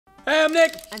Hey, I'm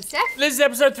Nick. I'm Steph. This is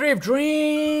episode 3 of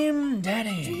Dream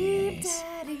Daddies. Dream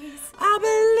Daddies. I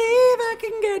believe I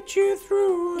can get you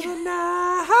through the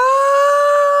night.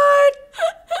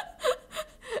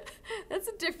 That's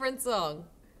a different song.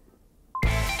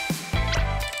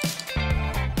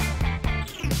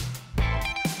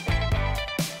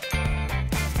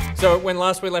 So when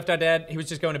last we left our dad, he was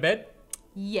just going to bed.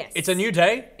 Yes. It's a new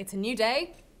day. It's a new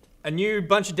day. A new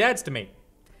bunch of dads to meet.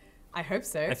 I hope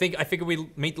so. I figure we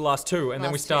meet the last two, and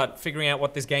then we start figuring out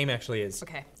what this game actually is.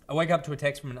 Okay. I wake up to a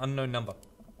text from an unknown number.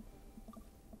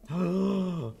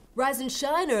 Rise and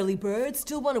shine, early bird.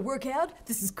 Still want to work out?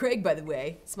 This is Craig, by the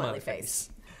way. Smiley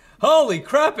face. Holy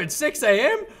crap, it's 6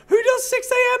 a.m.? Who does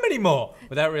 6 a.m. anymore?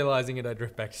 Without realizing it, I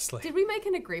drift back to sleep. Did we make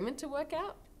an agreement to work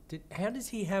out? How does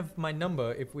he have my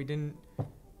number if we didn't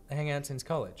hang out since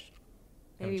college?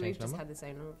 Maybe we've just had the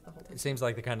same number for the whole time. It seems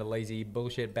like the kind of lazy,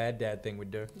 bullshit, bad dad thing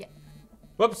we'd do. Yeah.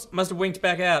 Whoops, must have winked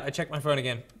back out. I checked my phone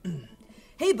again.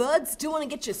 Hey, bud, still want to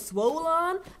get your swole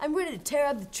on? I'm ready to tear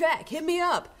up the track. Hit me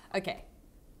up. Okay.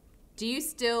 Do you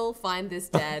still find this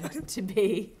dad to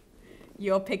be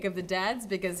your pick of the dads?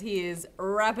 Because he is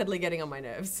rapidly getting on my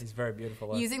nerves. He's very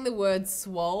beautiful. Using the word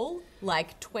swole,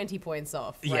 like 20 points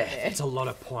off right there. That's a lot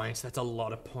of points. That's a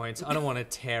lot of points. I don't want to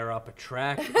tear up a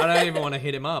track. I don't even want to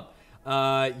hit him up.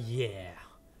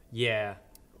 Yeah.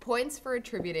 Points for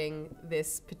attributing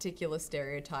this particular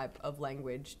stereotype of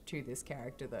language to this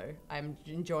character, though. I'm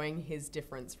enjoying his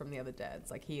difference from the other dads.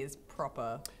 Like, he is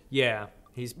proper. Yeah,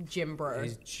 he's gym bro.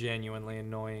 He's genuinely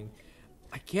annoying.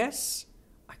 I guess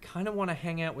I kind of want to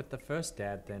hang out with the first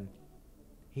dad then.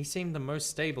 He seemed the most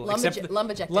stable.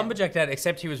 Lumberjack dad,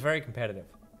 except he was very competitive.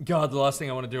 God, the last thing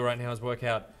I want to do right now is work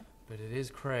out. But it is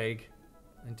Craig.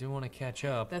 I do want to catch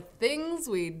up. The things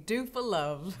we do for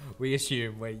love. We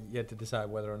assume we're yet to decide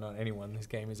whether or not anyone in this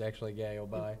game is actually gay or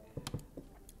bi.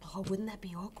 Oh, wouldn't that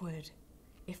be awkward?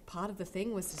 If part of the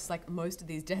thing was just like most of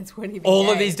these dads weren't even All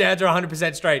gay. of these dads are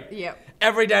 100% straight. Yep.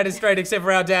 Every dad is straight except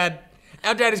for our dad.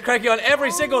 Our dad is cranky on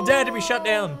every single dad to be shut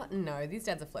down. No, these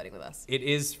dads are flirting with us. It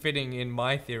is fitting in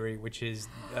my theory, which is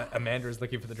Amanda is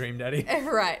looking for the dream daddy.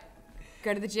 Right.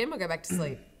 Go to the gym or go back to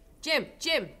sleep? Gym.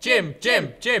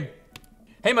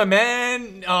 Hey, my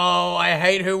man. Oh, I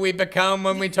hate who we become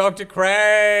when we talk to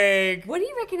Craig. What do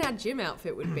you reckon our gym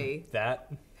outfit would be?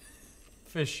 That.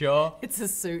 For sure. It's a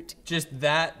suit. Just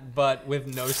that, but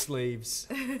with no sleeves.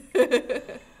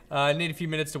 I need a few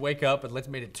minutes to wake up, but let's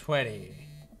meet at 20.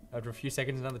 After a few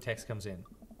seconds, another text comes in.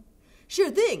 Sure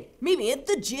thing. Meet me at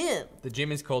the gym. The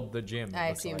gym is called The Gym. I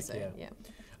assume so, yeah.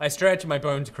 I stretch and my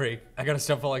bones creak. I gotta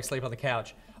stop falling asleep on the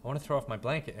couch. I want to throw off my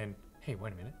blanket and... Hey,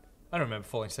 wait a minute. I don't remember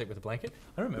falling asleep with a blanket.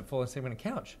 I don't remember falling asleep on a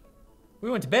couch. We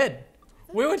went to bed.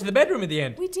 We went to the bedroom at the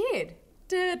end. We did.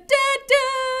 Da, da,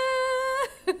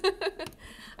 da.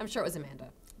 I'm sure it was Amanda.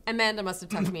 Amanda must have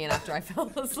tucked me in after I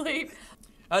fell asleep.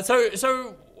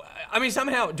 So, I mean,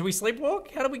 somehow, do we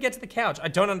sleepwalk? How did we get to the couch? I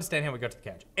don't understand how we got to the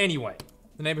couch. Anyway,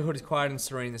 the neighborhood is quiet and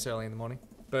serene this early in the morning.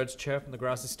 Birds chirp and the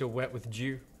grass is still wet with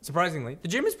dew. Surprisingly, the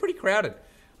gym is pretty crowded.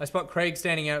 I spot Craig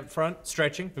standing out front,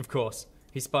 stretching, of course.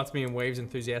 He spots me and waves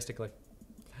enthusiastically.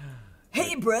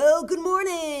 Hey, bro, good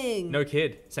morning. No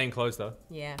kid. Same clothes, though.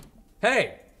 Yeah.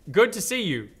 Hey, good to see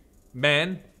you,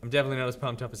 man. I'm definitely not as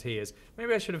pumped up as he is.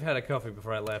 Maybe I should have had a coffee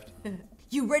before I left.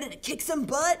 You ready to kick some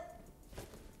butt?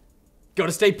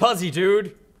 Gotta stay puzzy,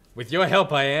 dude. With your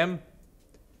help, I am.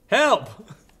 Help!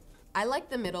 I like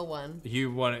the middle one.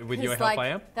 You want it with your help, like, I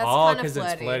am? that's Oh, kind of because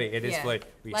it's flirty. It is yeah. flirty.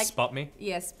 Will you Like, spot me?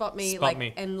 Yeah, spot me. Spot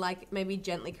me. And like maybe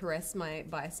gently caress my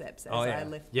biceps as I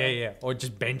lift Yeah, them. yeah. Or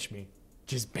just bench me.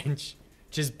 Just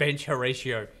bench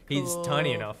Horatio. He's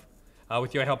tiny enough.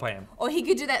 With your help, I am. Or he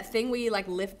could do that thing where you like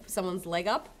lift someone's leg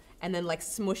up and then like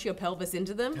smush your pelvis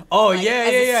into them. Oh, like, yeah,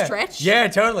 as yeah. a stretch. Yeah,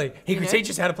 totally. He could know? teach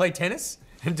us how to play tennis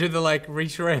and do the like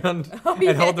reach around and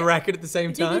yeah. hold the racket at the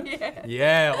same time. Yeah.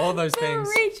 Yeah, all those things.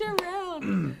 Reach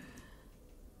around.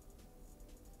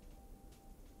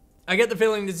 I get the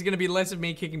feeling this is going to be less of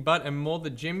me kicking butt and more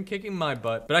the gym kicking my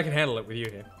butt, but I can handle it with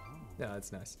you here. No,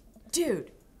 that's nice.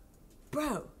 Dude,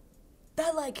 bro,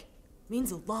 that like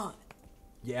means a lot.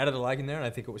 You added a like in there and I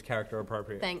think it was character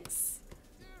appropriate. Thanks.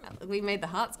 We made the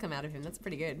hearts come out of him. That's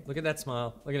pretty good. Look at that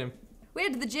smile. Look at him. We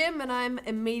head to the gym and I'm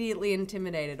immediately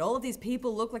intimidated. All of these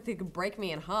people look like they could break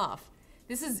me in half.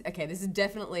 This is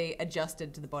definitely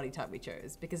adjusted to the body type we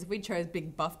chose. Because if we chose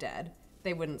big buff dad,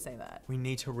 they wouldn't say that. We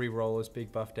need to re-roll as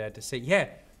big buff dad to see. Yeah.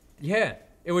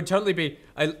 It would totally be,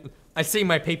 I see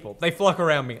my people. They flock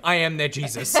around me. I am their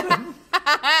Jesus.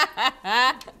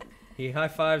 He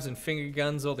high-fives and finger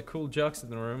guns all the cool jocks in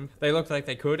the room. They look like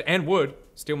they could, and would,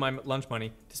 steal my lunch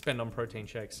money to spend on protein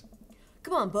shakes.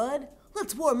 Come on, bud.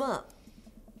 Let's warm up.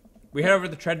 We head over to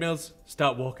the treadmills,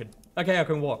 start walking. Okay, I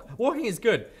can walk. Walking is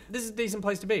good. This is a decent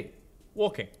place to be.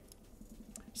 Walking.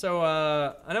 So,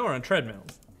 I know we're on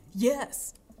treadmills.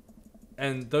 Yes.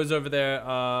 And those over there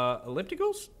are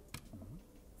ellipticals?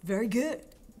 Very good.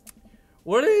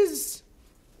 What is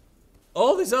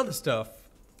all this other stuff?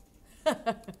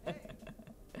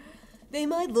 They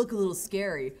might look a little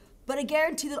scary, but I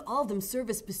guarantee that all of them serve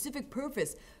a specific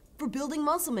purpose for building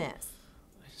muscle mass.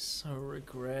 I so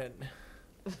regret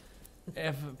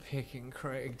ever picking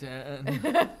Craig,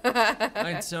 Dad.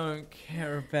 I don't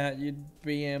care about your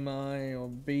BMI or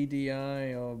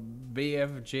BDI or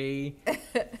BFG.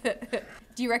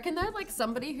 Do you reckon though, like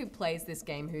somebody who plays this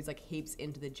game who's like heaps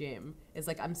into the gym is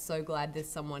like, I'm so glad there's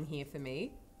someone here for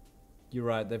me? You're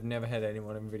right, they've never had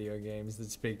anyone in video games that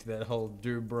speak to that whole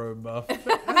do bro buff.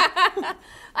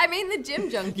 I mean the gym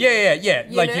junkie. Yeah.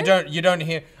 You Like know? you don't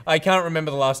hear. I can't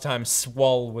remember the last time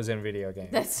Swole was in a video game.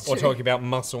 That's Or true. talking about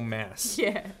muscle mass.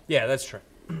 Yeah. Yeah, that's true.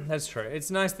 That's true.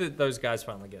 It's nice that those guys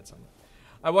finally get something.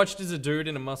 I watched as a dude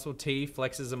in a muscle tee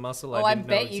flexes a muscle Oh, I I didn't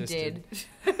bet know you existed.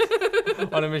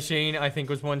 did. On a machine I think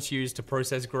was once used to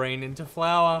process grain into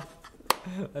flour.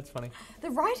 That's funny.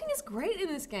 The writing is great in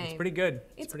this game. It's pretty good.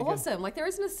 It's pretty awesome. Like there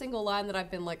isn't a single line that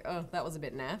I've been like, oh, that was a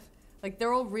bit naff. Like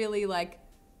they're all really like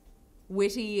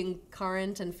witty and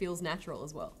current and feels natural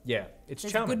as well. Good. Yeah, it's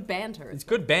There's charming. good banter. It's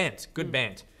good bant. Good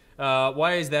bant.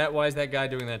 Why is that? Why is that guy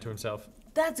doing that to himself?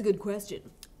 That's a good question.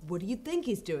 What do you think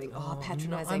he's doing? Oh,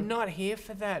 patronizing. I'm not here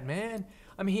for that, man.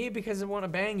 I'm here because I want to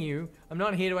bang you. I'm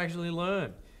not here to actually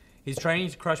learn. He's training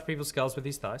to crush people's skulls with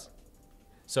his thighs.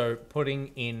 So putting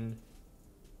in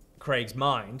Craig's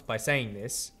mind by saying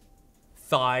this,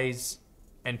 thighs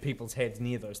and people's heads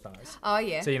near those thighs. Oh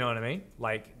yeah. So you know what I mean?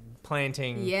 Like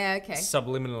planting Yeah, okay.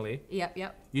 subliminally,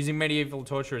 Yep. using medieval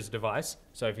torture as a device,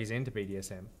 so if he's into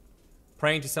BDSM,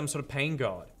 praying to some sort of pain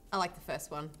god. I like the first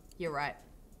one. You're right.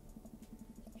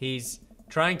 He's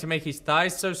trying to make his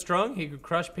thighs so strong he could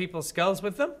crush people's skulls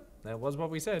with them. That was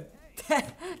what we said.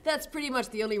 That's pretty much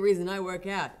the only reason I work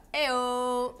out.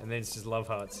 Ayo. And then it's just love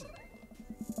hearts.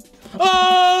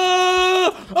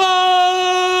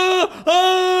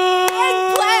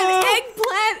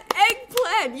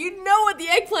 Eggplant! You know what the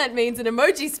eggplant means in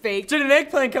emoji speak. Did an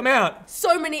eggplant come out?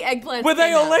 So many eggplants. Were they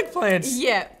came all out. eggplants?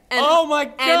 Yeah. And, Oh my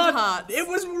god! And hearts. It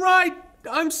was right!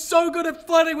 I'm so good at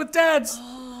flirting with dads!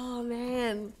 Oh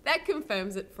man. That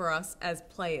confirms it for us as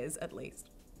players, at least.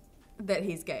 That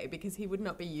he's gay, because he would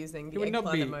not be using the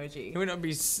eggplant emoji. He would not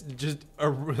be just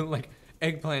like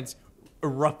eggplants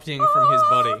erupting from his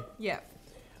body. Yeah.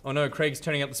 Oh no, Craig's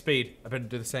turning up the speed. I better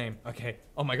do the same. Okay.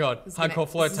 Oh my god. This is Hardcore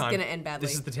flirt this time. is gonna end badly.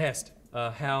 This is the test.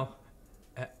 How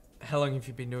long have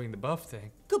you been doing the buff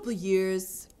thing? Couple of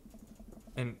years.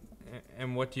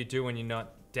 And what do you do when you're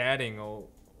not dadding or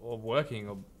working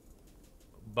or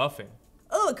buffing?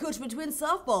 Oh, I coach my twin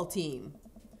softball team.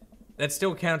 That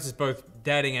still counts as both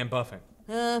dadding and buffing.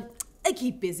 I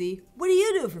keep busy. What do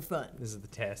you do for fun? This is the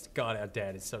test. God, our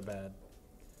dad is so bad.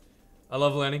 I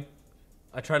love learning.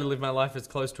 I try to live my life as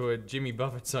close to a Jimmy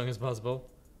Buffett song as possible.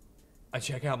 I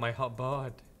check out my hot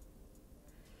bod.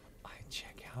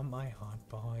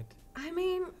 I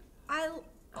mean,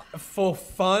 For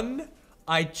fun,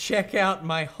 I check out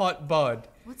my hot bod.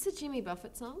 what's the Jimmy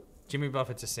Buffett song? Jimmy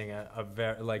Buffett's a singer,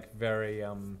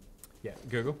 yeah,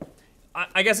 Google.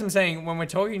 I guess I'm saying when we're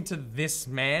talking to this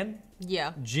man,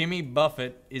 Yeah. Jimmy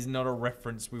Buffett is not a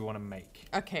reference we want to make.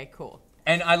 Okay, cool.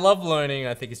 And I love learning.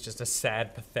 I think it's just a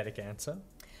sad, pathetic answer.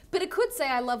 But it could say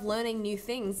I love learning new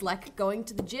things like going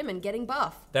to the gym and getting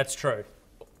buff. That's true.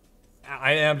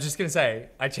 I'm just going to say,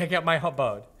 I check out my hot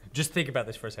bod. Just think about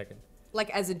this for a second. Like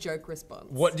as a joke response.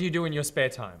 What do you do in your spare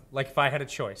time? Like if I had a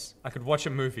choice, I could watch a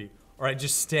movie or I'd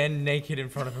just stand naked in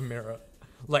front of a mirror.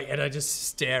 And I just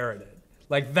stare at it.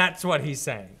 Like that's what he's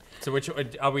saying. So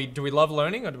do we love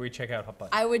learning or do we check out hot bod?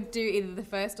 I would do either the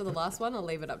first or the last one. I'll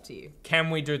leave it up to you. Can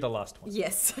we do the last one?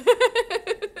 Yes.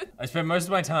 I spend most of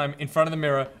my time in front of the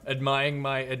mirror admiring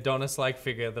my Adonis-like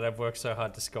figure that I've worked so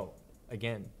hard to sculpt.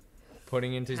 Again,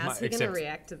 putting into his How's he gonna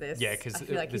react to this? Yeah, 'cause I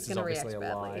feel like this he's is gonna react obviously a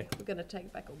badly. lie. We're gonna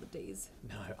take back all the D's.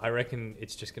 No, I reckon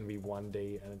it's just going to be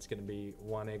 1D and it's going to be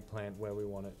one eggplant where we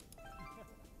want it.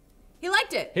 He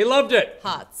liked it. He loved it!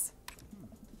 Hearts.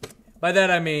 By that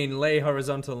I mean lay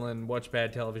horizontal and watch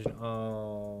bad television.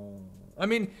 Oh. I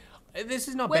mean, this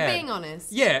is not We're bad. being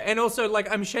honest. Yeah, and also,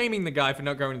 like, I'm shaming the guy for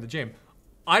not going to the gym.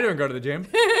 I don't go to the gym.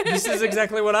 This is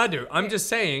exactly what I do. I'm just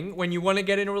saying, when you want to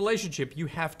get in a relationship, you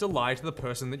have to lie to the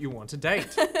person that you want to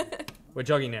date. We're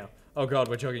jogging now. Oh god,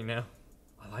 we're jogging now.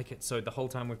 I like it. So the whole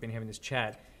time we've been having this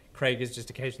chat, Craig has just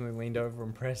occasionally leaned over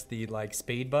and pressed the, like,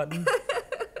 speed button.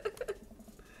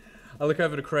 I look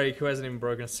over to Craig, who hasn't even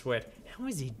broken a sweat. How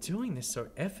is he doing this so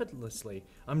effortlessly?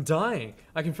 I'm dying.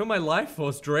 I can feel my life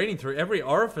force draining through every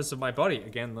orifice of my body.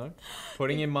 Again, though,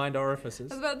 putting in mind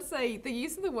orifices. I was about to say, the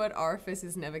use of the word orifice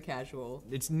is never casual.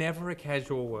 It's never a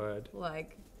casual word.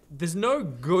 Like... There's no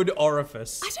good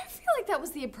orifice. I don't feel like that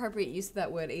was the appropriate use of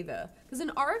that word either. Because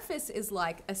an orifice is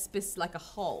like a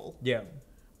hole. Yeah.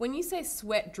 When you say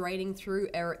sweat draining through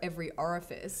every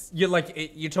orifice...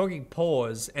 You're talking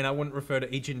pores, and I wouldn't refer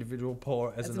to each individual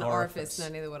pore as an orifice. No,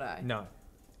 neither would I. No.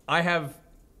 I have...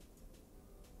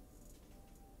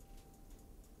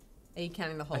 Are you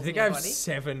counting the holes I think in I your have body?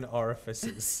 7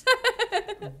 orifices.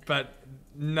 But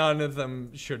none of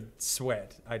them should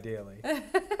sweat, ideally.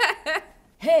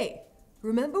 Hey,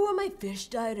 remember when my fish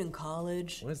died in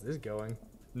college? Where's this going?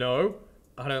 No,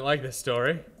 I don't like this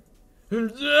story.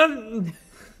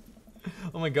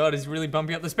 Oh my god, he's really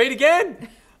bumping up the speed again!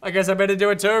 I guess I better do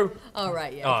it too. Oh,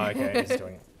 right, yeah. Oh, okay, he's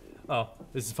doing it. Oh,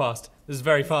 this is fast. This is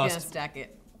very fast. Gonna stack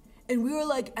it. And we were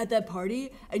like at that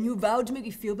party, and you vowed to make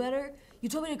me feel better. You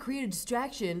told me to create a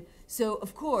distraction, so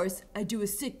of course I do a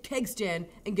sick keg stand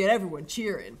and get everyone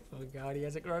cheering. Oh god, he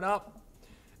hasn't grown up.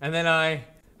 And then I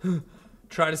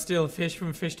try to steal a fish from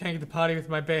a fish tank at the party with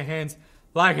my bare hands,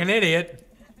 like an idiot.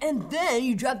 And then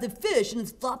you drop the fish and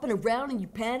it's flopping around and you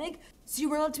panic. So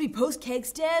you run up to me post-keg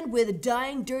stand with a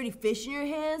dying, dirty fish in your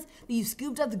hands that you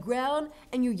scooped off the ground,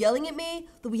 and you're yelling at me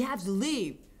that we have to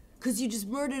leave because you just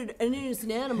murdered an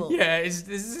innocent animal. Yeah, this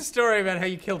is a story about how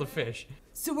you killed a fish.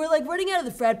 So we're like running out of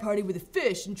the frat party with a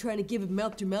fish and trying to give him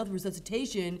mouth-to-mouth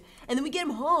resuscitation, and then we get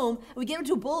him home and we get him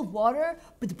to a bowl of water,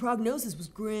 but the prognosis was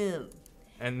grim.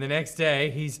 And the next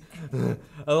day, he's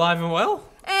alive and well?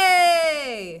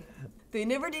 Hey! They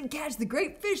never did catch the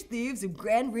great fish thieves of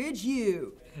Grand Ridge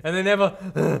U. And they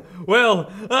never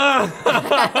will.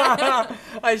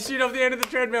 I shoot off the end of the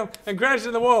treadmill and crash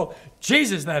in the wall.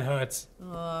 Jesus, that hurts.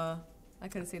 I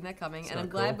could have seen that coming, and not I'm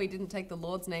glad cool. we didn't take the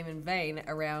Lord's name in vain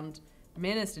around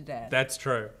Minister Dad. That's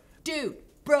true. Dude,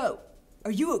 bro,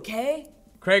 are you okay?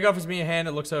 Craig offers me a hand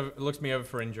and looks me over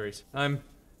for injuries. I'm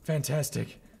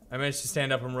fantastic. I managed to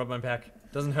stand up and rub my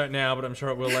back. Doesn't hurt now, but I'm sure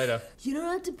it will later. You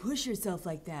don't have to push yourself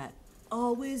like that.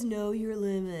 Always know your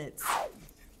limits.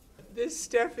 This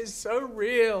Steph is so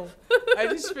real. I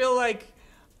just feel like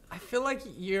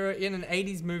you're in an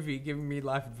 80s movie giving me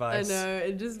life I advice. know,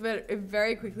 it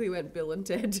very quickly went Bill and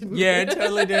Ted, didn't Yeah, it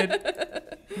totally did.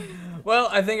 Well,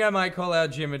 I think I might call our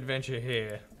gym adventure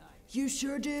here. You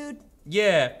sure, dude?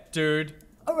 Yeah, dude.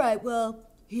 All right, well,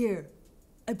 here.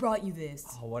 I brought you this.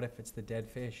 Oh, what if it's the dead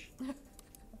fish?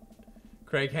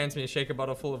 Craig hands me a shaker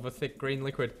bottle full of a thick green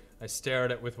liquid. I stare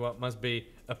at it with what must be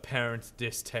apparent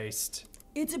distaste.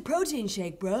 It's a protein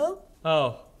shake, bro.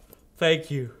 Oh, thank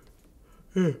you.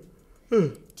 Do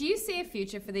you see a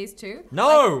future for these two?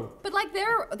 No! But like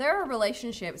there are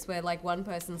relationships where like one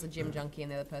person's a gym junkie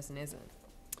and the other person isn't.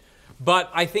 But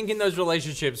I think in those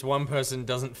relationships, one person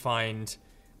doesn't find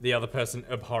the other person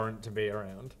abhorrent to be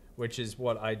around, which is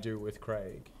what I do with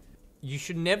Craig. You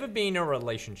should never be in a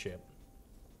relationship.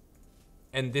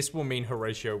 And this will mean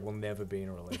Horatio will never be in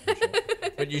a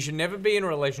relationship. But you should never be in a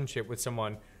relationship with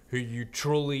someone who you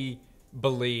truly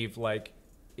believe, like,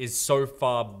 is so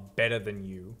far better than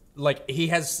you. Like, he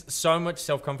has so much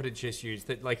self-confidence issues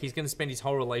that, like, he's going to spend his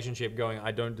whole relationship going,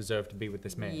 I don't deserve to be with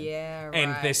this man. Yeah, right.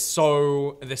 And they're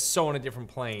so on a different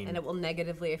plane. And it will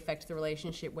negatively affect the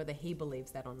relationship whether he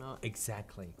believes that or not.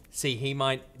 Exactly. See, he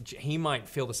might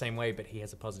feel the same way, but he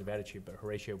has a positive attitude, but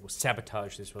Horatio will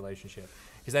sabotage this relationship.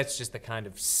 Because that's just the kind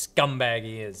of scumbag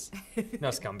he is.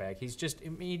 Not scumbag,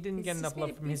 he didn't get enough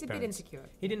love from his parents. He's a bit insecure.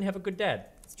 He didn't have a good dad.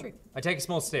 It's true. I take a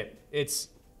small sip. It's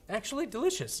actually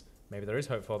delicious. Maybe there is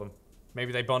hope for them.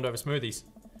 Maybe they bond over smoothies.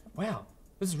 Wow,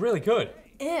 this is really good.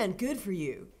 And good for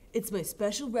you. It's my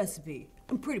special recipe.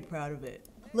 I'm pretty proud of it.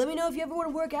 Let me know if you ever want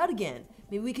to work out again.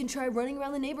 Maybe we can try running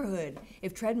around the neighborhood.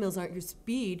 If treadmills aren't your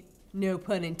speed, no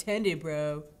pun intended,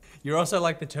 bro. You're also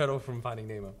like the turtle from Finding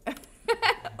Nemo.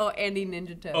 Or any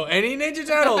Ninja Turtle. Oh, any Ninja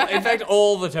Turtle. In fact,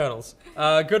 all the turtles.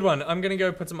 Good one. I'm gonna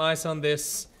go put some ice on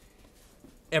this.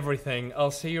 Everything.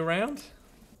 I'll see you around.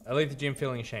 I leave the gym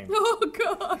feeling ashamed. Oh,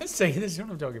 God. See, this is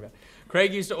what I'm talking about.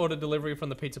 Craig used to order delivery from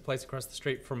the pizza place across the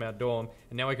street from our dorm,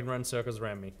 and now he can run circles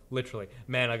around me. Literally.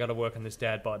 Man, I gotta work on this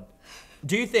dad bod.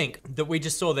 Do you think that we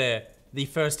just saw there the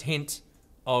first hint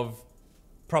of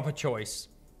proper choice,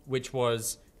 which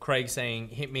was Craig saying,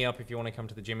 hit me up if you want to come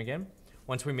to the gym again?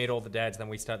 Once we meet all the dads, then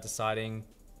we start deciding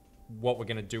what we're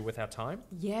going to do with our time.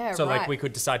 Yeah, so right. like we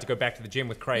could decide to go back to the gym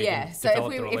with Craig Yeah, and so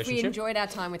develop the if relationship. we enjoyed our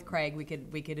time with Craig,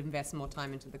 we could invest more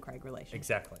time into the Craig relationship.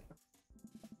 Exactly.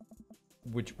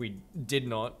 Which we did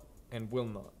not and will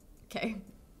not. Okay.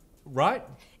 Right?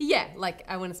 Yeah, like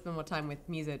I want to spend more time with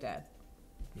Muso Dad.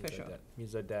 For sure.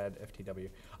 Muso Dad, FTW.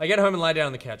 I get home and lie down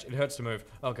on the couch. It hurts to move.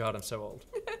 Oh god, I'm so old.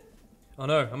 Oh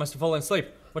no, I must have fallen asleep.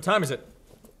 What time is it?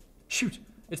 Shoot,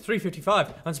 it's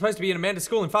 3:55. I'm supposed to be in Amanda's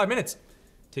school in 5 minutes.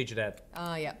 Teacher Dad.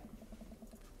 Yeah.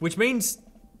 Which means...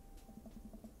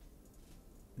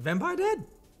 Vampire Dad?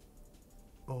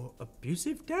 Or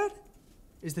abusive Dad?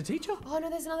 Is the teacher? Oh no,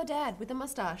 there's another dad with a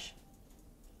mustache.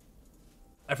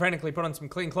 I frantically put on some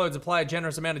clean clothes, apply a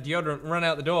generous amount of deodorant, and run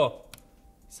out the door.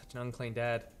 He's such an unclean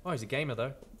dad. Oh, he's a gamer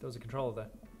though. There was a controller there.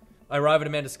 I arrive at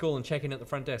Amanda's school and check in at the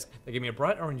front desk. They give me a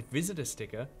bright orange visitor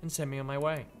sticker and send me on my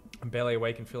way. I'm barely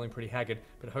awake and feeling pretty haggard,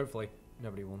 but hopefully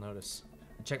nobody will notice.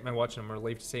 I check my watch and I'm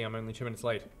relieved to see I'm only 2 minutes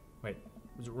late. Wait,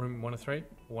 was it room 103 or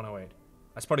 108?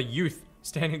 I spot a youth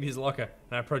standing at his locker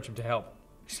and I approach him to help.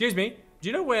 Excuse me, do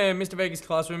you know where Mr. Vega's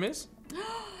classroom is?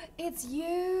 It's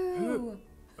you.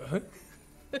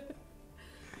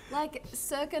 Like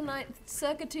circa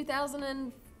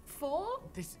 2004?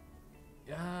 This,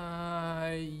 When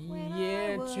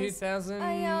yeah, I was 2000.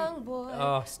 a young boy.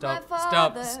 Oh, stop, my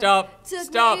stop, father stop, took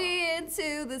stop. me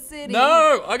into the city.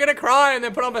 No, I'm gonna cry and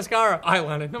then put on mascara.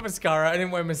 Eyeliner, not mascara. I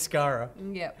didn't wear mascara.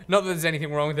 Yep. Not that there's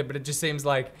anything wrong with it, but it just seems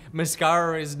like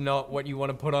mascara is not what you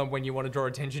want to put on when you want to draw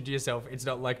attention to yourself. It's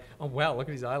not like, oh wow, look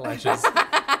at his eyelashes.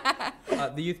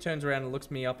 The youth turns around and looks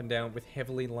me up and down with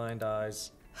heavily lined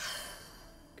eyes.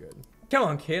 Good. Come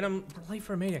on, kid, I'm late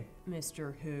for a meeting.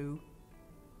 Mr. Who?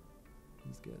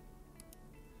 He's good.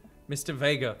 Mr.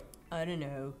 Vega. I don't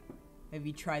know. Have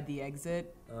you tried the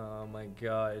exit? Oh my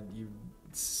god, you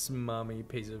smarmy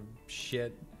piece of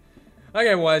shit.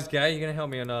 Okay, wise guy, you gonna help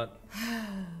me or not?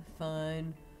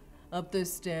 Fine. Up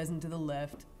those stairs and to the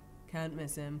left. Can't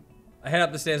miss him. I head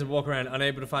up the stairs and walk around,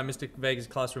 unable to find Mr. Vega's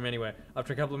classroom anywhere.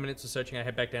 After a couple of minutes of searching, I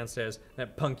head back downstairs.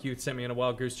 That punk youth sent me on a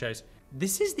wild goose chase.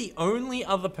 This is the only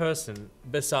other person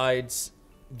besides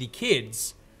the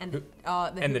kids And who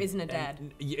isn't a dad.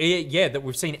 yeah, that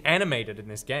we've seen animated in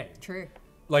this game. True.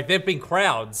 Like, there've been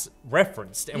crowds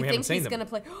referenced, and we haven't seen them. He's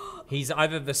gonna play, He's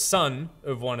either the son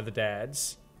of one of the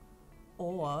dads.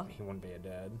 or He wouldn't be a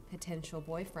dad. potential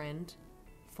boyfriend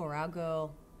for our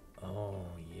girl. Oh,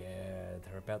 yeah,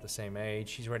 they're about the same age.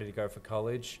 She's ready to go for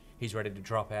college. He's ready to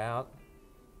drop out.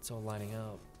 It's all lining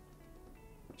up.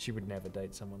 She would never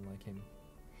date someone like him.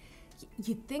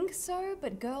 You'd think so,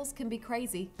 but girls can be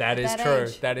crazy. That at is that true.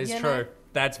 age, That is you true. know?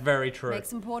 That's very true. Make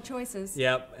some poor choices.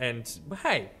 Yep, and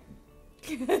hey.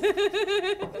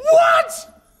 What?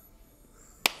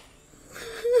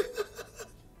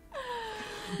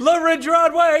 Low Red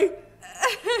Gerard Way.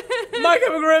 My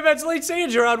Chemical Romance lead singer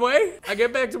Gerard Way. I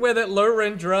get back to where that low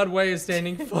rent Gerard Way is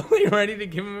standing, fully ready to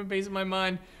give him a piece of my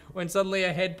mind, when suddenly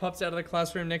a head pops out of the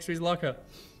classroom next to his locker.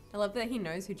 I love that he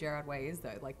knows who Gerard Way is,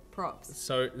 though. Like, props.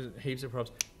 So, heaps of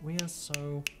props. We are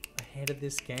so ahead of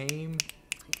this game.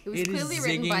 It was It is clearly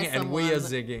written by zigging and someone we are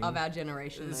zigging. of our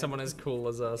generation. Though. Someone as cool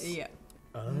as us. Yeah.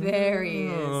 There he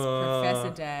is, Professor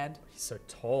Dad. He's so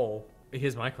tall.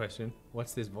 Here's my question.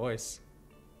 What's this voice?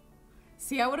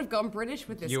 See, I would have gone British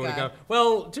with this You guy. want to go?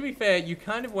 Well, to be fair, you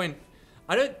kind of went...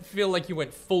 I don't feel like you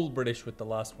went full British with the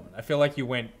last one. I feel like you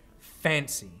went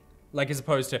fancy. Like, as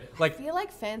opposed to... Like, I feel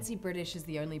like fancy British is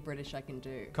the only British I can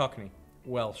do. Cockney.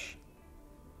 Welsh.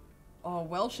 Oh,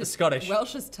 Welsh is... Scottish.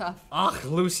 Welsh is tough. Ach,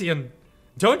 Lucian.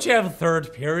 Don't you have a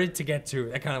third period to get to?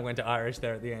 That kind of went to Irish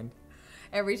there at the end.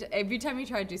 Every time you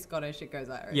try to do Scottish, it goes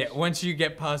Irish. Yeah, once you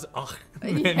get past ach,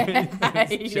 then Yeah,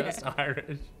 it's just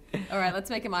Irish. All right, let's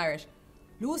make him Irish.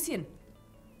 Lucian,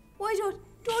 why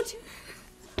don't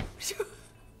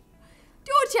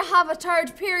you have a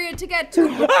third period to get to?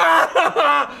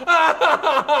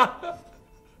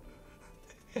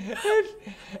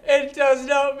 It does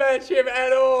not match him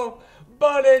at all,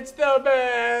 but it's the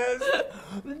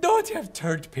best. Don't you have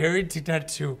third period to get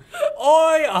to?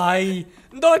 Aye.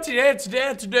 Don't you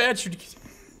that.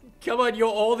 Come on, you're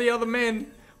all the other men.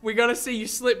 We gotta see you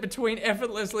slip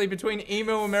effortlessly between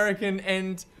emo American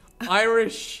and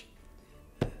Irish,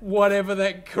 whatever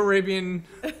that Caribbean.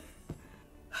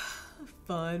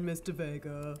 Fine, Mr.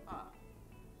 Vega.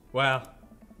 Wow.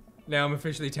 Now I'm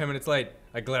officially 10 minutes late.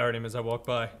 I glare at him as I walk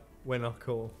by. We're not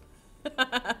cool.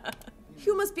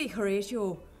 You must be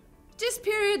Horatio. This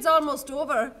period's almost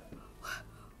over.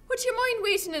 Would you mind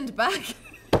waiting in the back?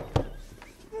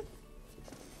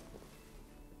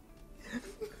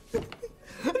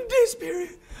 This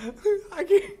period,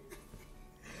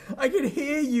 I can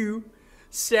hear you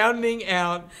sounding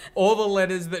out all the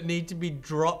letters that need to be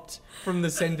dropped from the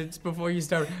sentence before you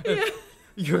start.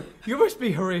 You must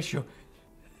be Horatio.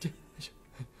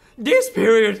 This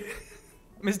period.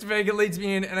 Mr. Vega leads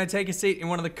me in, and I take a seat in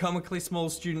one of the comically small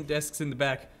student desks in the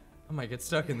back. I might get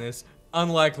stuck in this.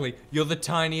 Unlikely. You're the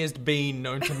tiniest bean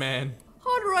known to man.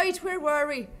 All right, where were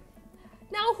we?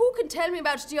 Now, who can tell me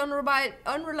about the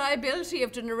unreliability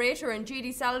of the narrator and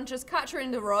G.D. Salinger's Catcher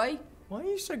in the Rye? Why are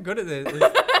you so good at this?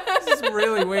 This is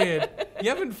really weird. You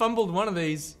haven't fumbled one of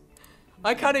these.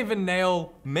 I can't even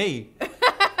nail me.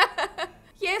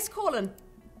 Yes, Colin.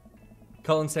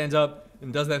 Colin stands up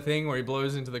and does that thing where he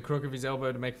blows into the crook of his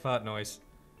elbow to make a fart noise.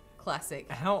 Classic.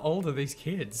 How old are these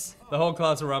kids? The whole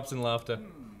class erupts in laughter.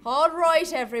 All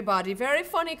right, everybody. Very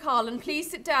funny, Colin. Please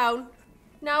sit down.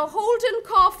 Now, Holden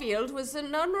Caulfield was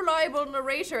an unreliable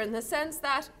narrator in the sense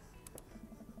that...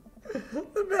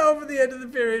 The bell for the end of the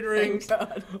period rings. Thank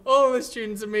God. All the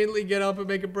students immediately get up and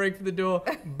make a break for the door.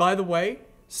 By the way,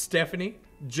 Stephanie,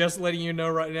 just letting you know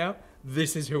right now,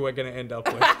 this is who we're going to end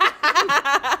up with.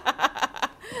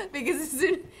 Because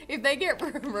if they get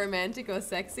romantic or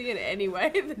sexy in any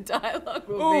way, the dialogue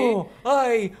will Oh,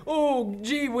 aye, oh,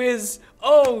 gee whiz,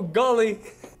 oh, golly.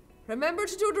 Remember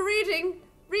to do the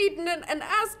reading and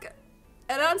ask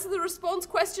and answer the response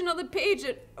question on the page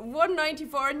at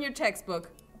 194 in your textbook.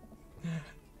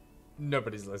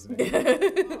 Nobody's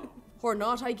listening. Or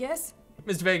not, I guess.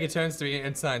 Mr. Vega turns to me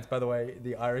and signs, by the way,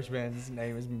 the Irish man's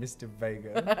name is Mr.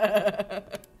 Vega.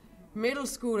 Middle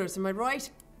schoolers, am I right?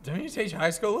 Don't you teach high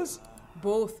schoolers?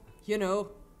 Both, you know,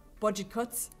 budget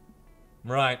cuts.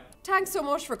 Right. Thanks so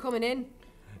much for coming in.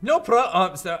 No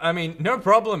problem,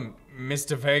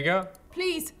 Mr. Vega.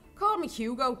 Please, call me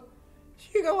Hugo.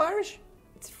 Hugo Irish?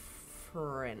 It's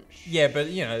French. Yeah, but,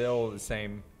 you know, they're all the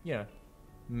same, you know,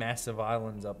 massive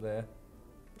islands up there.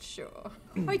 Sure.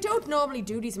 I don't normally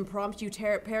do these impromptu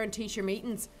parent-teacher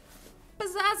meetings. But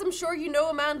as I'm sure you know,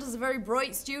 Amanda's a very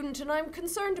bright student and I'm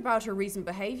concerned about her recent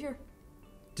behaviour.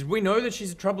 Did we know that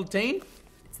she's a troubled teen?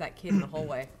 It's that kid in the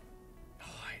hallway. Oh,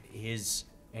 it is.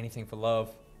 Anything for love.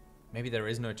 Maybe there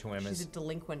is no two Emmas. She's a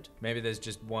delinquent. Maybe there's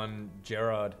just one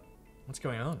Gerard. What's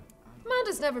going on?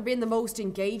 Amanda's never been the most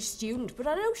engaged student, but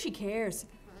I know she cares.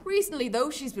 Recently, though,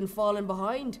 she's been falling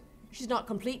behind. She's not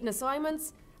completing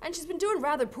assignments, and she's been doing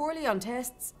rather poorly on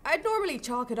tests. I'd normally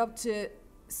chalk it up to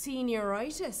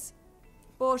senioritis,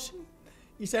 but...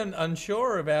 You sound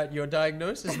unsure about your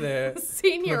diagnosis there,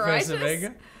 Senioritis? Professor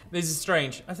Vega. This is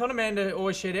strange. I thought Amanda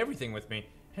always shared everything with me.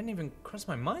 Hadn't even crossed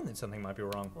my mind that something might be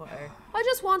wrong. I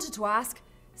just wanted to ask,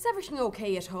 is everything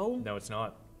okay at home? No, it's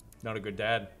not. Not a good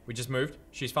dad. We just moved.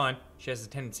 She's fine. She has a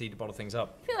tendency to bottle things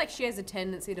up. I feel like she has a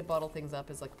tendency to bottle things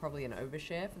up as like probably an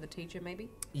overshare for the teacher, maybe.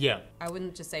 Yeah. I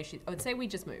wouldn't just say I would say we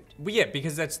just moved. Well, yeah,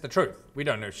 because that's the truth. We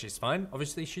don't know if she's fine.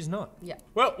 Obviously, she's not. Yeah.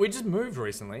 Well, we just moved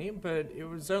recently, but it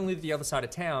was only the other side of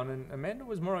town, and Amanda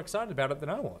was more excited about it than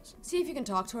I was. See if you can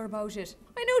talk to her about it.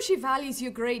 I know she values you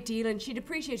a great deal and she'd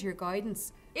appreciate your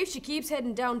guidance. If she keeps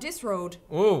heading down this road.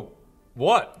 Ooh,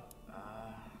 what?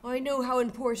 I know how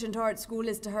important art school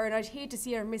is to her and I'd hate to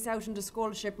see her miss out on the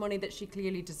scholarship money that she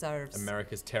clearly deserves.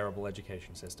 America's terrible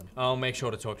education system. I'll make sure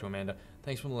to talk to Amanda.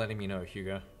 Thanks for letting me know,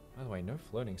 Hugo. By the way, no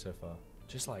flirting so far.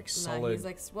 Just like solid. No, he's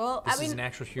like, well, This I mean, is an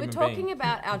actual human we're talking being.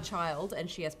 about our child and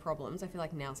she has problems. I feel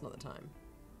like now's not the time.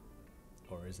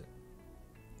 Or is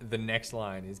it? The next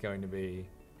line is going to be,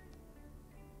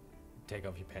 take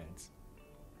off your pants.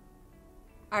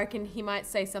 I reckon he might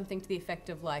say something to the effect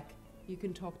of like, you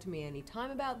can talk to me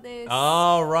anytime about this.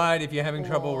 Oh, right. If you're having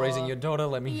trouble Or- raising your daughter,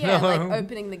 let me Yeah, know. like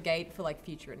opening the gate for like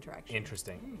future interaction.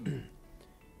 Interesting.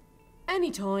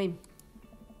 Anytime.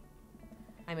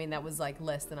 I mean, that was like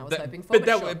less than I was hoping for, but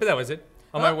but sure. that was it.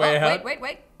 On my way out,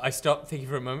 Wait. I stopped thinking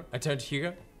for a moment. I turned to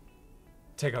Hugo.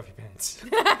 Take off your pants.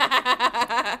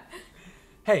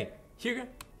 Hey, Hugo,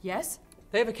 Yes?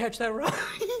 they ever catch that right?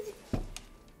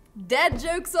 Dad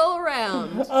jokes all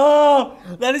around. Oh,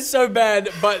 that is so bad.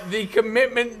 But the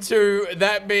commitment to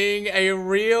that being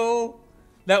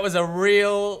that was a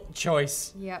real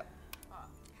choice. Yep.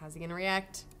 How's he gonna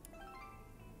react?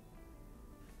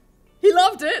 He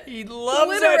loved it. He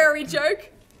loves it. Literary joke.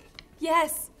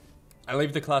 Yes. I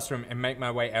leave the classroom and make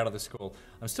my way out of the school.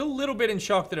 I'm still a little bit in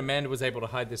shock that Amanda was able to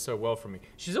hide this so well from me.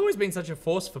 She's always been such a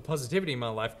force for positivity in my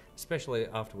life, especially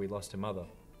after we lost her mother.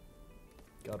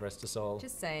 God rest her soul.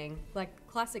 Just saying, like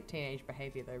classic teenage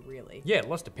behavior though, really. Yeah,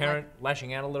 lost a parent,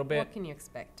 lashing out a little bit. What can you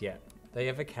expect? Yeah. They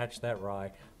ever catch that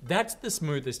rye? That's the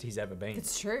smoothest he's ever been.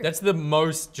 It's true. That's the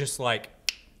most just like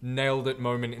nailed it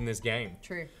moment in this game.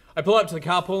 True. I pull up to the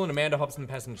carpool and Amanda hops in the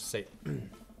passenger seat.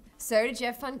 So did you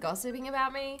have fun gossiping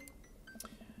about me?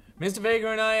 Mr. Vega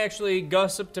and I actually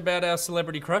gossiped about our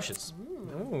celebrity crushes.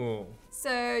 Ooh.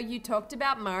 So you talked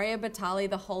about Mario Batali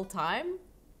the whole time?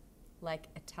 Like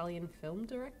Italian film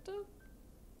director?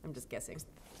 I'm just guessing.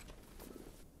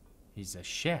 He's a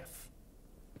chef.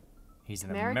 He's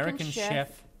an American American chef.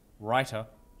 chef, writer,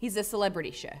 He's a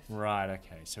celebrity chef. Right,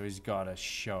 okay, so he's got a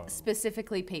show.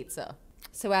 Specifically pizza.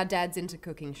 So our dad's into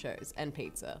cooking shows and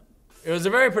pizza. It was a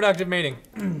very productive meeting.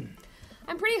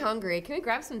 I'm pretty hungry. Can we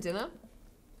grab some dinner?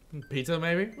 Pizza,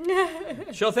 maybe?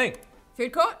 Sure thing.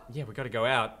 Food court? Yeah, we gotta go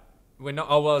out. We're not,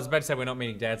 oh, well, I was about to say we're not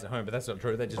meeting dads at home, but that's not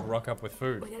true. They just rock up with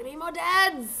food. We're gonna meet more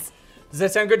dads. Does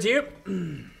that sound good to you?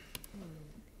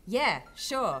 Yeah,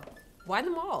 sure. Why the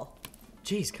mall?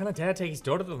 Jeez, can't a dad take his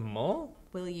daughter to the mall?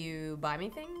 Will you buy me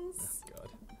things? God.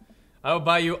 I will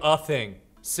buy you a thing.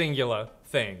 Singular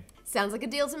thing. Sounds like a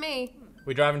deal to me.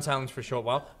 We drive in silence for a short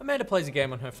while. Amanda plays a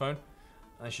game on her phone.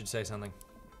 I should say something.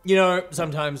 You know,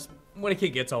 sometimes when a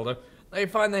kid gets older, they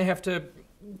find they have to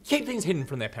keep things hidden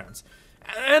from their parents.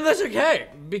 And that's okay,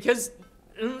 because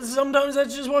sometimes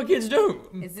that's just what kids do.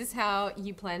 Is this how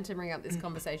you plan to bring up this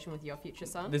conversation with your future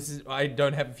son? I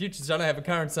don't have a future son, I have a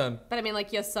current son. But I mean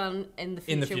like your son in the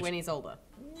future when he's older.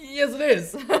 Yes, it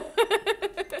is.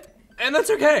 And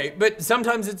that's okay, but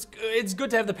sometimes it's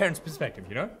good to have the parents' perspective,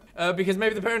 you know? Because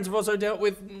maybe the parents have also dealt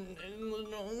with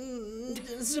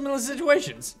similar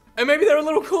situations. And maybe they're a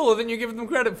little cooler than you give them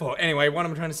credit for. Anyway, what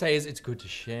I'm trying to say is it's good to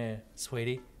share,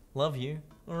 sweetie. Love you,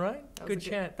 all right? Good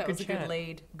chat. That was a good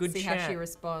lead. Good See chat. how she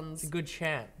responds. It's a good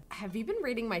chat. Have you been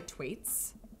reading my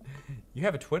tweets? You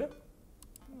have a Twitter?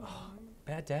 Oh,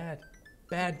 bad dad.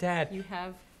 Bad dad. You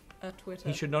have a Twitter.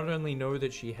 He should not only know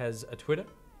that she has a Twitter,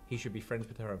 he should be friends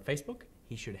with her on Facebook.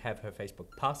 He should have her Facebook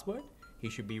password. He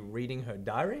should be reading her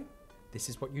diary. This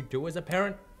is what you do as a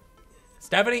parent.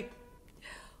 Stephanie!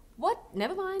 What?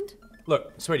 Never mind.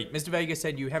 Look, sweetie, Mr. Vega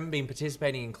said you haven't been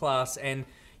participating in class and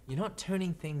you're not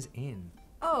turning things in.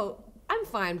 Oh, I'm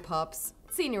fine, Pops.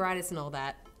 Senioritis and all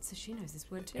that. So she knows this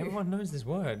word too. Everyone knows this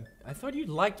word. I thought you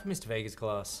liked Mr. Vega's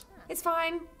class. It's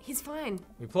fine. He's fine.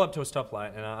 We pull up to a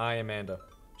stoplight and I eye Amanda.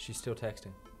 She's still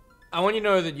texting. I want you to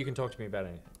know that you can talk to me about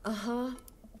anything. Uh-huh.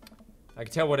 I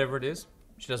can tell whatever it is.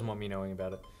 She doesn't want me knowing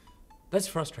about it. That's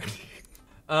frustrating.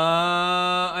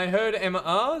 I heard Emma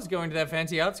R is going to that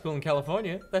fancy art school in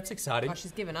California. That's exciting. Oh,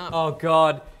 she's given up. Oh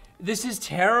God, this is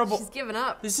terrible. She's given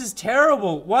up. This is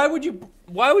terrible. Why would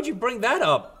you bring that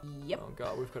up? Yep. Oh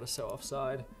God, we've got us so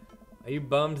offside. Are you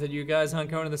bummed that you guys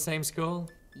aren't going to the same school?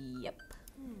 Yep.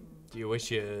 Do you wish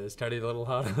you studied a little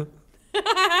harder?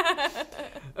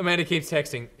 Amanda keeps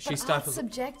texting. She starts. Art's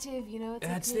subjective, you know. It's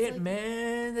That's like, it,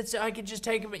 man. I could just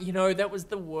take it. You know, that was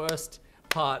the worst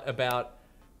part about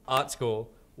art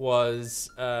school was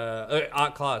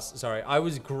art class. Sorry, I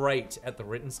was great at the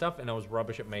written stuff, and I was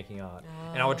rubbish at making art.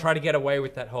 And I would try to get away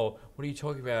with that whole, "What are you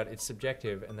talking about? It's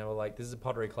subjective." And they were like, "This is a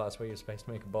pottery class where you're supposed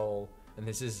to make a bowl, and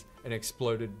this is an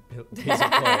exploded piece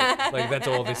of clay. Like that's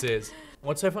all this is."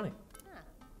 What's so funny?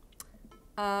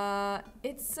 I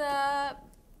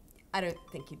don't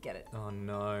think you'd get it. Oh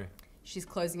no. She's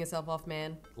closing herself off,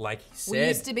 man. Like he said. We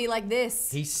used to be like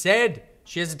this. He said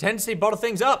she has a tendency to bottle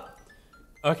things up.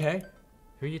 Okay.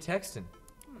 Who are you texting?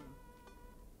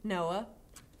 Noah.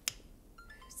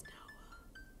 Who's Noah?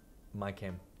 My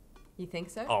Kim. You think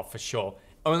so? Oh, for sure.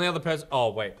 Only other person.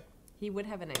 Oh, wait. He would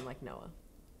have a name like Noah.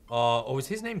 Or was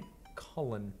his name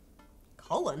Colin?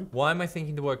 Colin? Why am I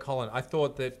thinking the word Colin? I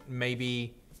thought that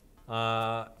maybe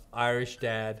Irish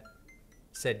dad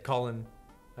said Colin.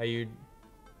 Are you?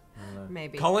 I don't know.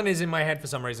 Maybe. Colin is in my head for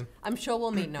some reason. I'm sure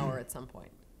we'll meet Noah at some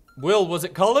point. Will, was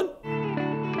it Colin?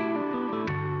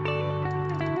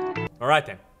 All right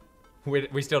then.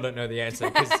 We still don't know the answer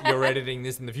because you're editing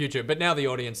this in the future, but now the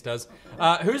audience does.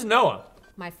 Who's Noah?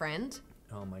 My friend?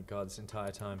 Oh my God, this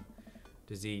entire time.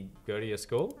 Does he go to your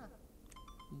school?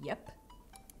 Yep.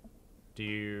 Do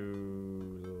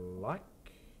you like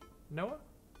Noah?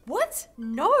 What?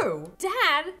 No!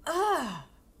 Dad! Ugh!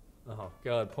 Oh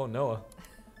God, poor Noah.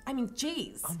 I mean,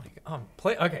 jeez. Oh my God,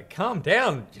 okay, calm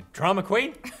down, you drama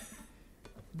queen.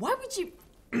 Why would you...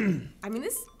 I mean,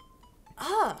 this...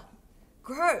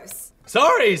 Gross.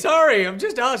 Sorry, I'm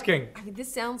just asking. I mean,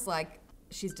 this sounds like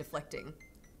she's deflecting.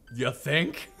 You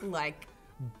think? Like...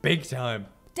 Big time.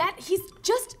 Dad, he's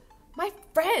just my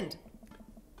friend.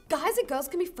 Guys and girls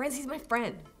can be friends, he's my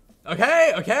friend.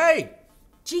 Okay.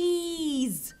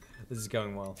 Jeez. This is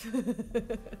going well.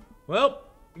 Well,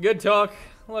 good talk.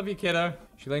 Love you, kiddo.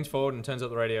 She leans forward and turns up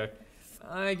the radio.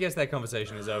 I guess that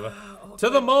conversation is over. To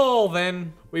the mall,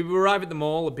 then. We arrive at the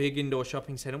mall, a big indoor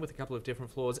shopping center with a couple of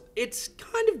different floors. It's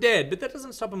kind of dead, but that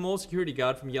doesn't stop a mall security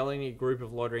guard from yelling at a group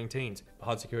of loitering teens. A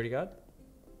hard security guard?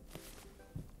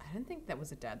 I don't think that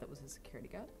was a dad, that was a security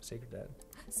guard. Secret dad.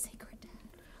 Secret dad.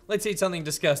 Let's eat something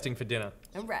disgusting for dinner.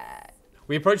 All right.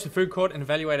 We approach the food court and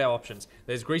evaluate our options.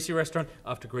 There's greasy restaurant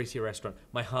after greasy restaurant.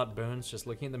 My heart burns just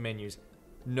looking at the menus.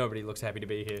 Nobody looks happy to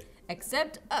be here.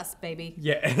 Except us, baby.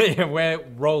 Yeah, we're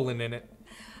rolling in it.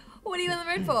 What are you in the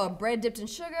mood for? Bread dipped in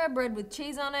sugar, bread with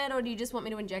cheese on it, or do you just want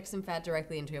me to inject some fat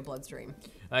directly into your bloodstream?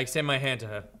 I extend my hand to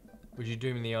her. Would you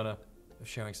do me the honor of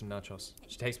sharing some nachos?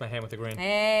 She takes my hand with a grin.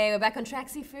 Hey, we're back on track.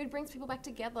 See, food brings people back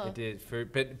together. It did,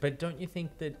 food. But don't you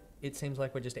think that it seems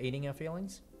like we're just eating our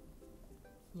feelings?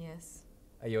 Yes.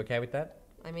 Are you okay with that?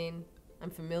 I mean, I'm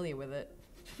familiar with it.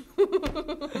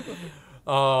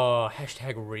 Oh,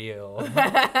 hashtag real.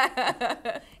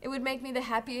 It would make me the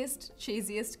happiest,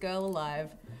 cheesiest girl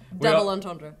alive. We Double are-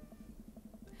 entendre.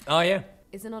 Oh, yeah.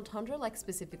 Is an entendre like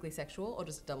specifically sexual or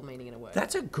just a double meaning in a word?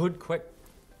 That's a good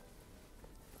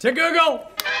to Google!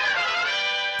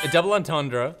 A double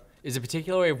entendre is a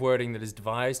particular way of wording that is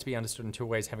devised to be understood in two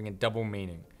ways having a double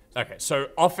meaning. Okay, so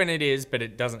often it is, but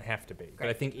it doesn't have to be. But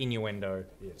I think innuendo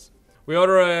is. We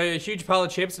order a huge pile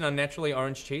of chips and unnaturally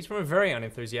orange cheese from a very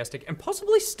unenthusiastic and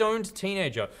possibly stoned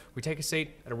teenager. We take a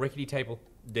seat at a rickety table,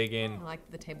 dig in. I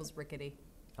like the table's rickety.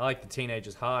 I like the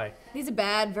teenagers high, These are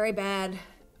bad, very bad.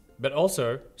 but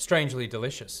also strangely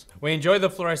delicious. We enjoy the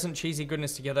fluorescent cheesy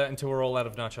goodness together until we're all out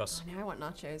of nachos. Oh, now I want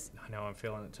nachos. I know, I'm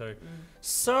feeling it too.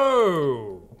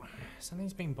 So,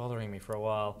 something's been bothering me for a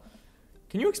while.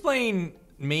 Can you explain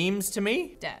memes to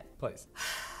me? Dad. Please.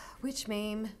 Which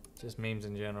meme? Just memes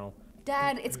in general.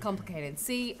 Dad, it's complicated.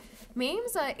 See,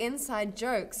 memes are inside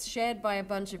jokes shared by a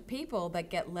bunch of people that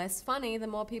get less funny the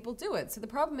more people do it. So the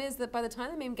problem is that by the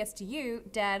time the meme gets to you,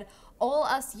 Dad, all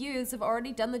us youths have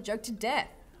already done the joke to death.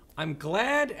 I'm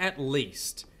glad at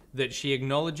least that she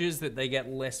acknowledges that they get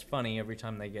less funny every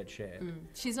time they get shared.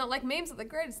 She's not like memes are the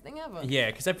greatest thing ever.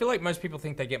 Yeah, because I feel like most people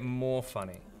think they get more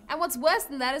funny. And what's worse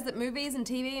than that is that movies and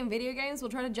TV and video games will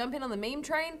try to jump in on the meme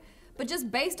train, but just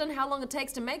based on how long it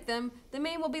takes to make them, the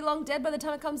meme will be long dead by the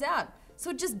time it comes out.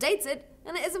 So it just dates it,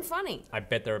 and it isn't funny. I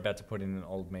bet they're about to put in an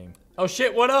old meme. Oh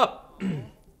shit, what up?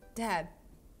 Dad,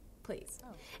 please.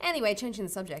 Anyway, changing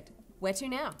the subject. Where to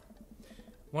now?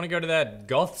 Want to go to that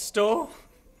goth store?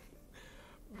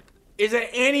 Is there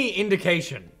any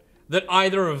indication that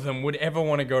either of them would ever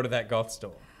want to go to that goth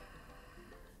store?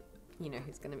 You know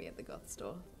who's gonna be at the goth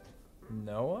store.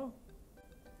 Noah?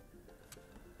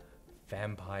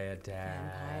 Vampire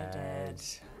Dad. Vampire Dad.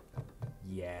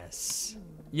 Yes.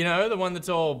 You know, the one that's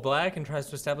all black and tries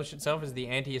to establish itself as the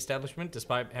anti-establishment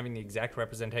despite having the exact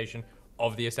representation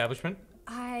of the establishment?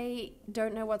 I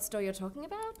don't know what store you're talking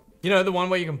about. You know, the one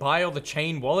where you can buy all the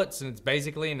chain wallets and it's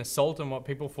basically an assault on what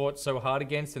people fought so hard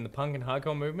against in the punk and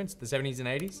hardcore movements, the 70s and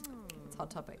 80s? It's a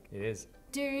hot topic. It is.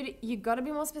 Dude, you gotta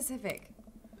be more specific.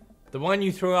 The one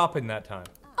you threw up in that time.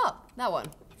 Oh, that one.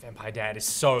 Vampire Dad is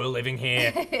so living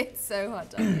here. It's so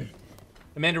hot topic.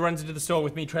 Amanda runs into the store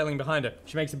with me trailing behind her.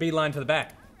 She makes a beeline for the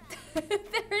back. There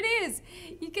it is.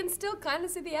 You can still kind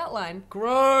of see the outline.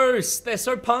 Gross! They're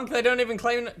so punk they don't even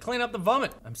clean up the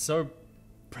vomit. I'm so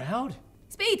proud.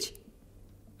 Speech!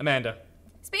 Amanda.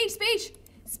 Speech, speech!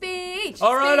 Speech!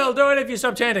 All right, speech. I'll do it if you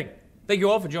stop chanting. Thank you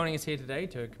all for joining us here today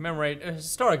to commemorate a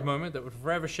historic moment that would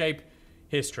forever shape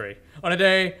history. On a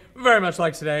day very much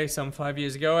like today, some 5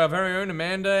 years ago, our very own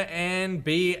Amanda Ann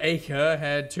B. Aker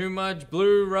had too much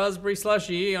blue raspberry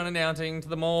slushy on an outing to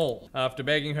the mall. After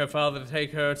begging her father to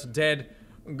take her to dead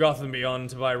Gotham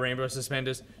Beyond to buy rainbow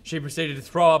suspenders, she proceeded to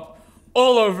throw up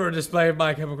all over a display of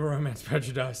My Chemical Romance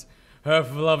merchandise. Her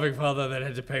loving father then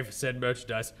had to pay for said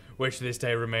merchandise, which to this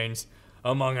day remains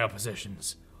among our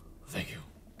possessions. Thank you.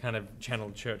 Kind of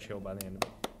channeled Churchill by the end of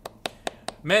it.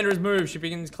 Amanda's moved. She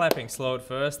begins clapping, slow at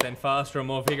first, then faster and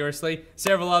more vigorously.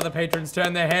 Several other patrons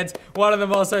turn their heads. One of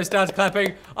them also starts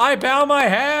clapping. I bow my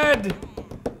head!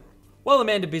 While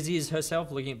Amanda busies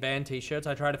herself looking at band t-shirts,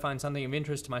 I try to find something of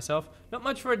interest to myself. Not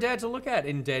much for a dad to look at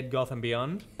in Dead Gotham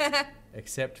Beyond.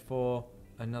 Except for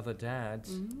another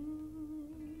dad's.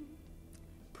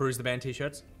 Peruse the band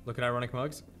t-shirts, look at ironic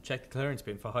mugs, check the clearance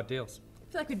bin for hot deals.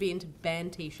 I feel like we'd be into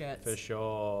band t-shirts. For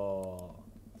sure.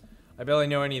 I barely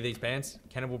know any of these bands.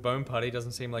 Cannibal Bone Party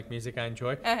doesn't seem like music I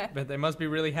enjoy, but they must be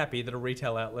really happy that a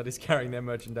retail outlet is carrying their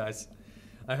merchandise.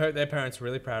 I hope their parents are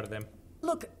really proud of them.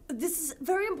 Look, this is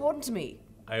very important to me.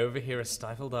 I overhear a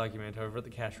stifled argument over at the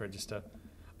cash register.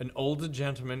 An older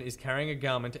gentleman is carrying a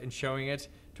garment and showing it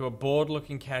to a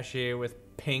bored-looking cashier with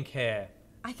pink hair.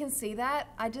 I can see that.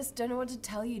 I just don't know what to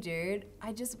tell you, dude.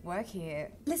 I just work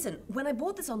here. Listen, when I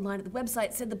bought this online, the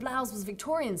website said the blouse was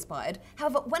Victorian-inspired.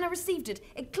 However, when I received it,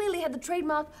 it clearly had the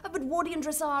trademark of Edwardian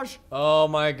dressage. Oh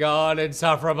my god,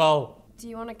 insufferable! Do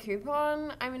you want a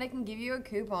coupon? I mean, I can give you a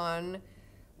coupon.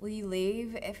 Will you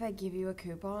leave if I give you a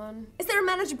coupon? Is there a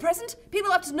manager present?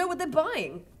 People have to know what they're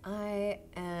buying. I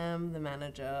am the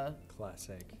manager.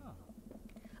 Classic.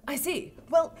 I see.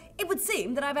 Well, it would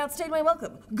seem that I've outstayed my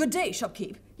welcome. Good day,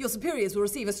 shopkeep. Your superiors will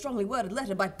receive a strongly worded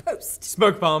letter by post.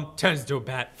 Smoke bomb turns into a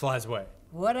bat, flies away.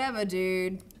 Whatever,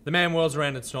 dude. The man whirls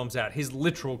around and storms out, his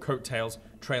literal coattails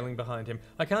trailing behind him.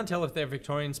 I can't tell if they're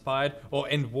Victorian-inspired or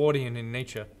Edwardian in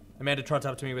nature. Amanda trots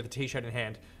up to me with a t-shirt in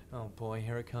hand. Oh boy,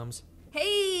 here it comes.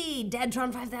 Hey,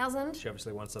 Dadtron 5000. She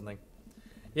obviously wants something.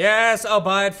 Yes, I'll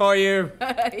buy it for you.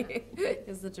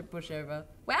 You're such a pushover.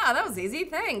 Wow, that was easy,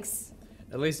 thanks.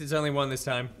 At least it's only one this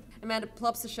time. Amanda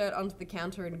plops the shirt onto the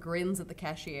counter and grins at the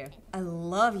cashier. I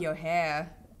love your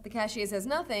hair. The cashier says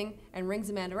nothing and rings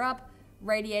Amanda up,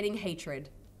 radiating hatred.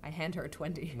 I hand her a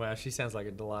 20. Wow, she sounds like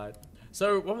a delight.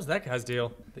 So, what was that guy's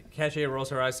deal? The cashier rolls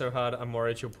her eyes so hard, I'm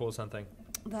worried she'll pull something.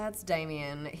 That's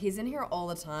Damien. He's in here all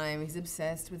the time. He's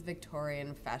obsessed with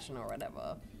Victorian fashion or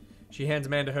whatever. She hands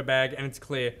Amanda her bag, and it's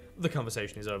clear the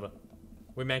conversation is over.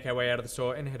 We make our way out of the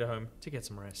store and head home to get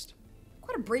some rest.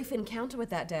 Quite a brief encounter with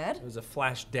that, Dad. It was a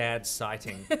flash dad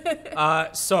sighting.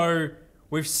 So,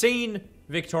 we've seen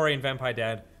Victorian Vampire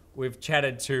Dad. We've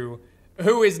chatted to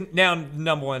who is now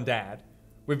 #1 dad.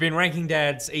 We've been ranking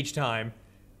dads each time.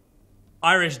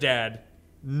 Irish dad,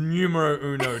 numero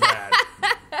uno dad.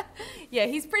 Yeah,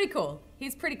 he's pretty cool.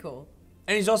 He's pretty cool.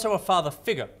 And he's also a father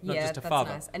figure, not Yeah, just a that's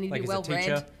father. nice. And he'd like be he's a teacher.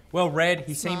 well-read. Well read.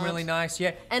 He seemed Smart. really nice.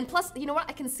 Yeah, And plus, you know what?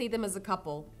 I can see them as a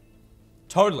couple.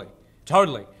 totally,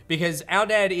 totally. Because our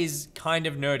dad is kind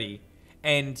of nerdy,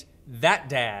 and that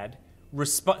dad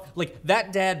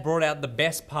that dad brought out the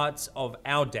best parts of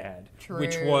our dad,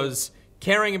 which True. was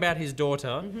caring about his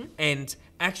daughter and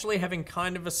actually having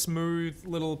kind of a smooth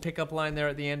little pickup line there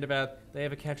at the end about they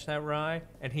ever catch that rye,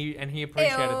 and he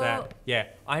appreciated Ew. that. Yeah,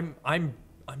 I'm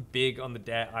big on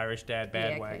the Irish dad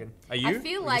bandwagon. Yeah, Are you? I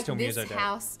feel Or you like still this Muso dad?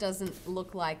 house doesn't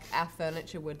look like our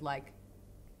furniture would like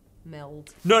meld.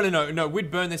 No.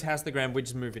 We'd burn this house to the ground. We'd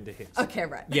just move into his. Okay,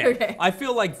 right. Yeah, Okay. I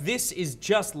feel like this is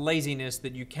just laziness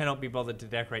that you cannot be bothered to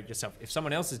decorate yourself. If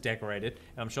someone else has decorated,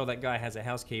 and I'm sure that guy has a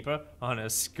housekeeper on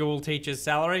a school teacher's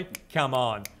salary, come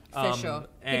on. For sure.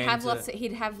 And,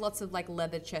 He'd have lots of like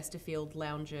leather Chesterfield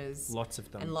lounges. lots of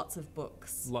them. And lots of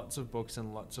books. Lots of books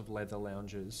and lots of leather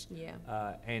lounges. Yeah.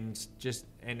 And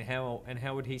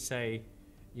how would he say,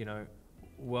 you know,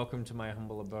 welcome to my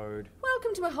humble abode.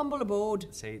 Welcome to my humble abode.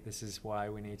 See, this is why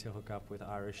we need to hook up with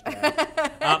Irish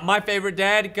dad. My favorite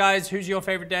dad, guys. Who's your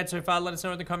favorite dad so far? Let us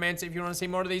know in the comments. If you want to see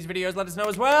more of these videos, let us know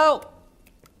as well.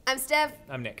 I'm Steph.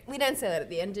 I'm Nick. We don't say that at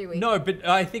the end, do we? No, but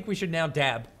I think we should now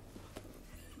dab.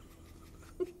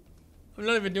 I'm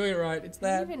not even doing it right. It's I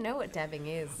that. don't even know what dabbing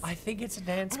is. I think it's a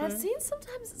dance And I've move. seen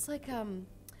sometimes it's like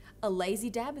a lazy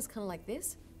dab is kind of like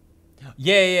this.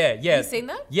 Yeah. You seen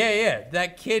that? Yeah.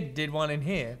 That kid did one in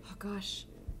here. Oh gosh.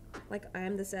 Like I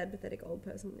am the sad, pathetic old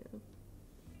person now.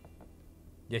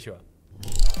 Yes, you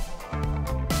are.